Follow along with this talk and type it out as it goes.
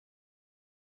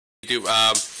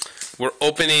We're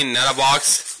opening not a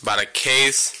box, but a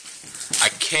case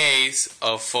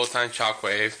of Photon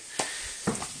Shockwave.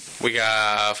 We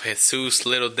got Jesus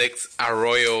Little Dick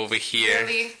Arroyo over here.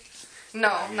 Really?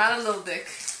 No, not a little dick.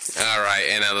 Alright,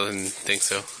 and I don't think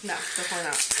so. No, definitely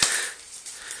not.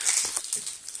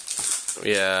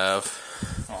 We have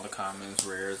all the commons,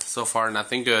 rares. So far,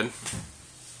 nothing good.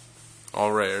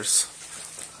 All rares.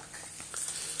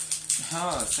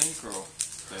 Synchro.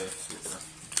 Super.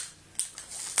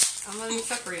 I'm letting you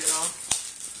separate it all.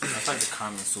 That's like the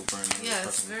common super. And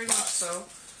yes, very much so.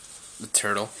 The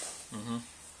turtle.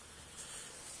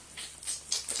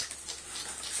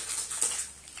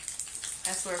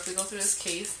 I swear, if we go through this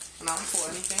case and I don't pull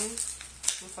anything,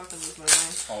 I'm fucking lose my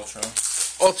mind.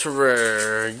 Ultra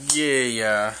rare.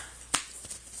 Yeah.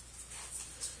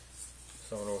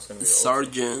 So what's gonna be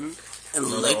Sergeant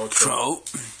Electro.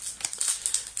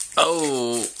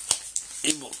 Oh,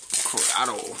 Evil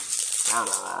Corrado.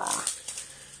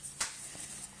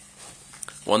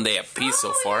 One day a piece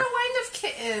so far. A wind-up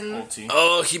kitten.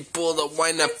 Oh, he pulled a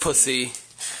wind-up pussy.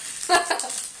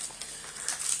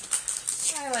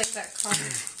 I like that card.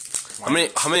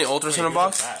 How many ultras in a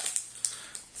box?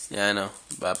 Yeah, I know,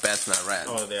 but bat's not rat.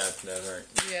 Oh, yeah, that's right.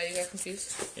 Yeah, you got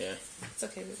confused. Yeah. It's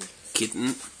okay, baby.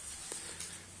 Kitten.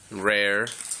 Rare.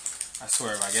 I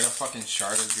swear, if I get a fucking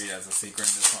shard of greed as a secret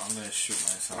in this one, I'm gonna shoot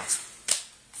myself.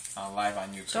 Live on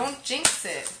YouTube. Don't jinx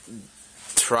it.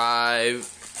 Tribe.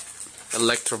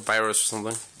 Electrovirus or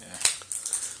something. Yeah.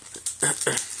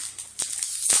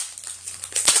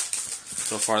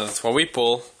 So far, that's what we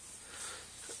pull.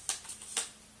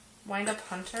 Wind up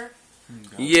hunter.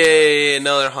 Yay,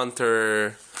 another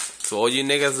hunter. So all you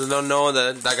niggas that don't know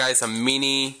that guy's a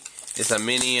mini. It's a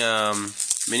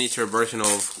miniature version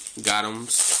of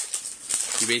Gotham's.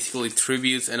 He basically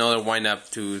tributes another wind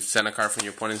up to send a card from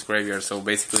your opponent's graveyard. So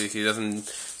basically, he doesn't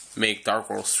make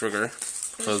Dark World's trigger,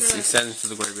 because he sends it to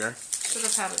the graveyard. Should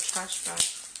have had a trash bag.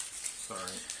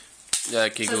 Sorry. Yeah,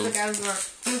 Kiku.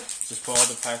 Just pull all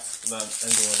the packs that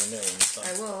end the one in there when it's done.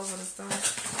 I will when it's done.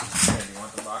 Yeah, do you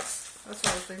want the box? That's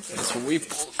what I was thinking. That's what we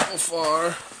pulled so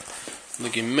far.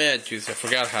 Looking mad juice. I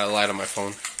forgot how to light on my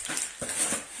phone.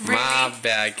 Really? My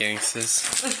bad, gangsters.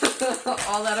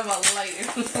 All that about lighting.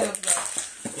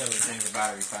 Yeah, but change the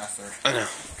battery faster. I know.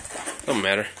 Don't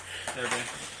matter. There we go.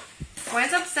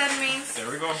 Winds up means. There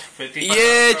we go. 55.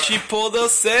 Yeah, she pulled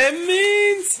those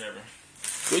means. There we go.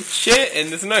 Good shit. And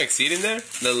there's no exceed in there?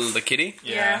 The kitty?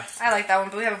 Yeah. I like that one,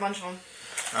 but we have a bunch of them.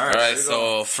 Alright,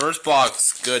 so first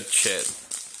box, good shit.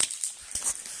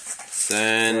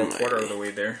 Send a quarter of the way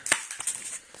there.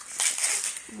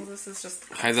 Well, this is just.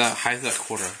 How's that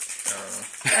quarter?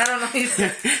 I don't know either. I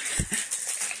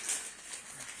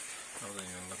wasn't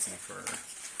even looking for.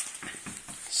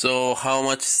 So how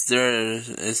much there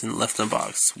isn't left in the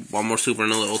box? One more super,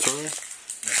 another ultra? I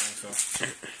think so.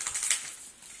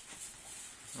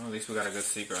 Well, at least we got a good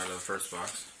secret out of the first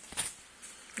box.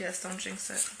 Yes, don't jinx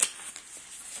it.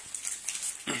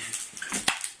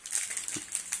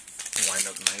 Wind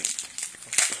up night.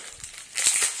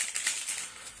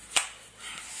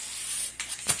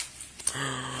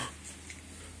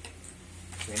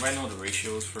 We might know the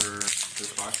ratios for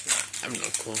this box. I have no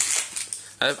clue.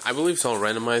 I believe it's all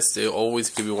randomized. They always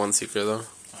give you one secret though.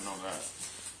 I know that.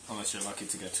 Unless you're lucky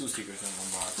to get two secrets in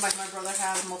one box. Like my brother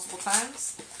has multiple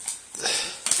times.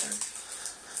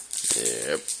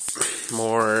 Yep.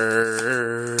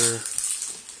 More.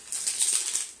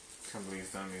 Can't believe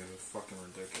these dummies are fucking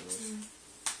ridiculous.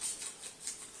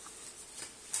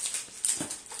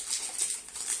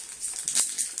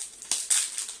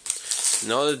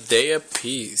 Another day of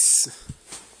peace.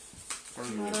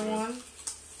 Another one.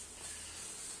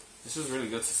 This is really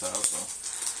good to set up though.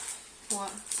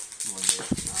 What? One day.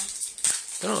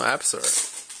 There are no apps are.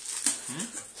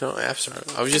 There are no apps are.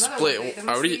 I was just playing.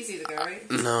 Easy to go, right?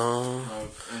 No.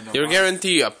 You're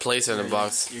guaranteed a place in the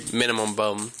box. Minimum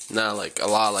bum. Not like a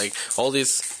lot. Like all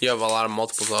these, you have a lot of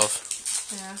multiples of.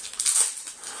 Yeah.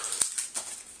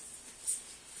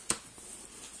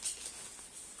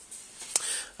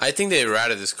 I think they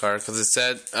ratted this card because it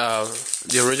said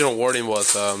the original wording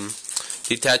was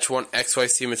detach one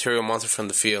XYZ material monster from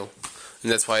the field.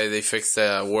 And that's why they fixed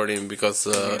the wording, because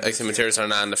XY materials are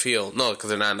not in the field. No, because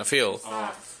they're not in the field.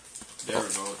 Oh, there we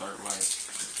go, Dark Light.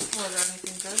 Was there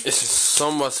anything good? It's just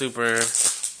somewhat super.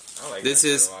 Like this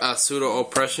is a pseudo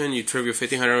oppression. You tribute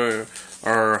 1500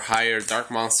 or higher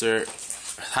dark monster.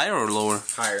 Higher or lower?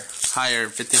 Higher. Higher,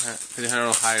 1500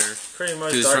 or higher. Pretty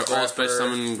much to dark all special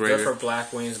summon good for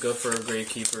Black Wings, good for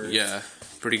Gravekeepers. Yeah,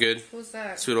 pretty good. Who's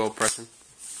that? Pseudo oppression.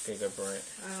 Okay, good for it.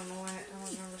 I don't know why. I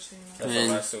don't remember seeing that. That's the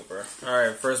last super.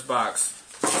 Alright, first box.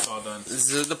 It's all done.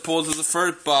 This is the pull to the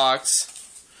first box.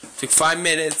 Took 5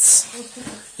 minutes.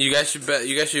 You guys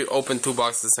should open 2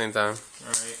 boxes at the same time.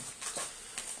 Alright.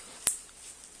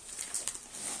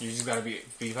 You just gotta be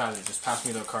fast. Just pass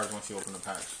me the cards once you open the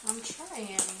packs. I'm trying.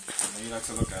 I know you like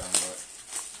to look at them, but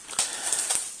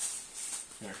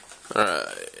here.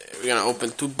 Alright, we're gonna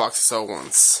open 2 boxes at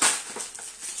once.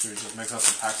 Should we just mix up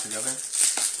the packs together?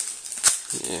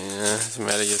 Yeah, it's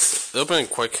matter just open it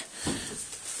quick.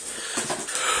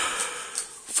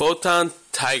 Photon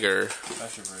Tiger.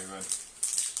 That's pretty good.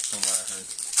 From what I heard.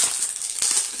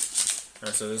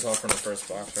 Alright, so this is all from the first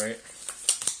box, right?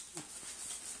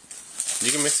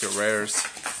 You can mix your rares.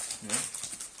 Yeah.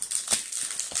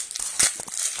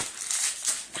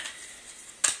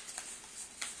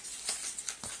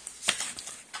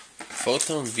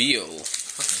 Photon Veal.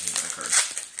 Fucking hate that card.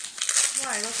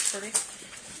 Why? That's pretty.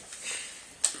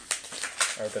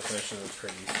 Our definition is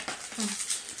pretty.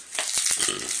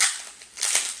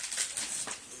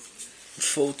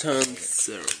 Photon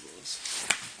Cerebrals.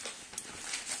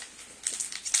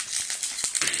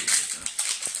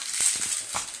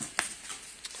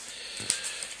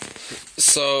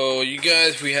 So you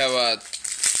guys, we have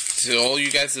to all you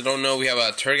guys that don't know, we have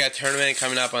a Turgat tournament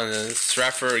coming up on the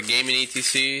Stratford Gaming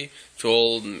ETC. To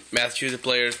all Massachusetts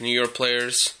players, New York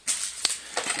players.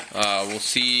 We'll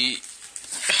see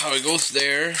how it goes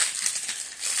there.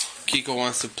 Kiko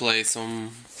wants to play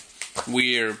some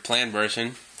weird plan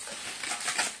version.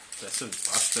 That's a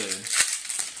busted.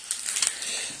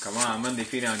 Come on, I'm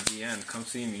undefeated on DN. Come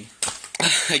see me.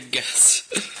 I guess.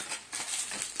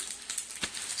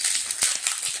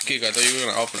 Kiko, I thought you were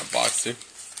gonna open a box too.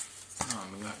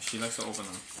 Oh, she likes to open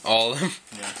them. All of them?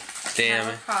 Yeah. Damn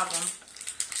No it. problem.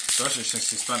 Especially since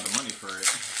she spent the money for it.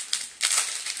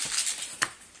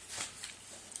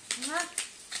 I'm not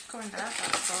going that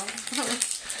fast, though.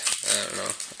 I don't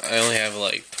know. I only have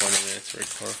like 20 minutes to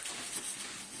record.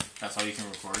 That's all you can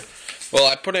record? Well,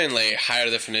 I put it in like higher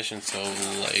definition so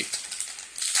like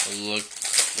it'll look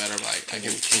better. Like I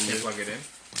can change You it. plug it in?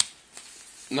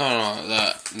 No,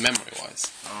 the memory wise.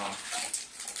 Oh.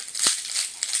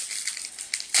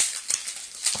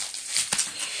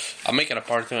 I'll make it a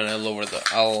part 2 and I'll lower the.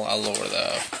 I'll lower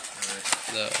the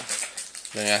Alright.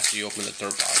 then after you open the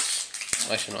third box.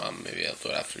 Actually, no. Maybe I'll do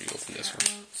it after you open this I one.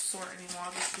 don't sort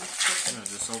anymore. This is Yeah,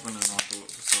 just open and I'll do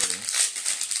it the sorting.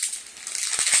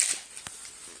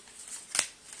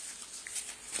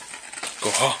 Go.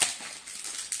 Oh.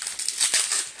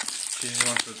 She just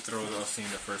wants to throw us seeing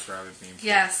the first rabbit beam.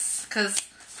 Yes, because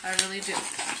I really do.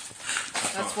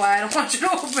 That's why I don't want you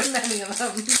to open any of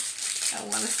them. I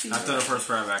want to see. After the first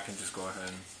rabbit, I can just go ahead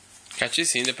and... Can't you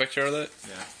see the picture of that?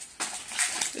 Yeah.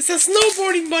 It's a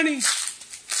snowboarding bunny.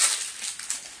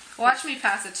 Watch me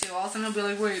pass it too. All of a sudden I'll be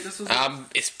like, wait, this was...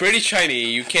 It's pretty shiny.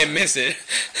 You can't miss it.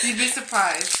 You'd be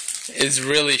surprised. It's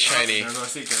really shiny. There's no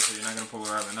secret, so you're not going to pull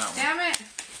a rabbit in that one. Damn it.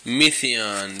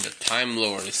 Mythion, the Time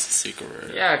Lord, is the secret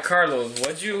word. Yeah, Carlos,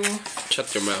 what'd you...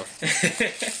 Shut your mouth.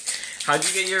 How'd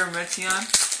you get your Metzion?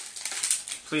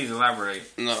 Please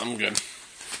elaborate. No, I'm good.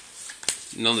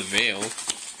 No, the veil.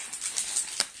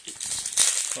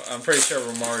 Well, I'm pretty sure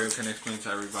Romario can explain to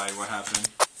everybody what happened.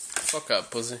 Fuck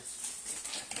up, pussy.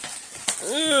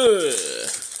 Ugh.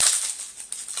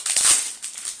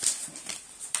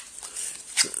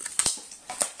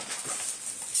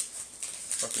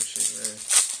 Fucking shit, man.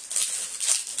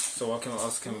 So what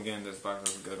else can we get in this box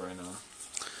that's good right now?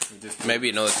 Maybe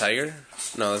another tiger?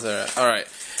 No, that's alright. Alright,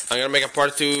 I'm gonna make a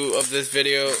part 2 of this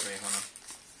video. Wait, hold on.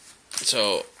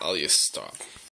 So, I'll just stop.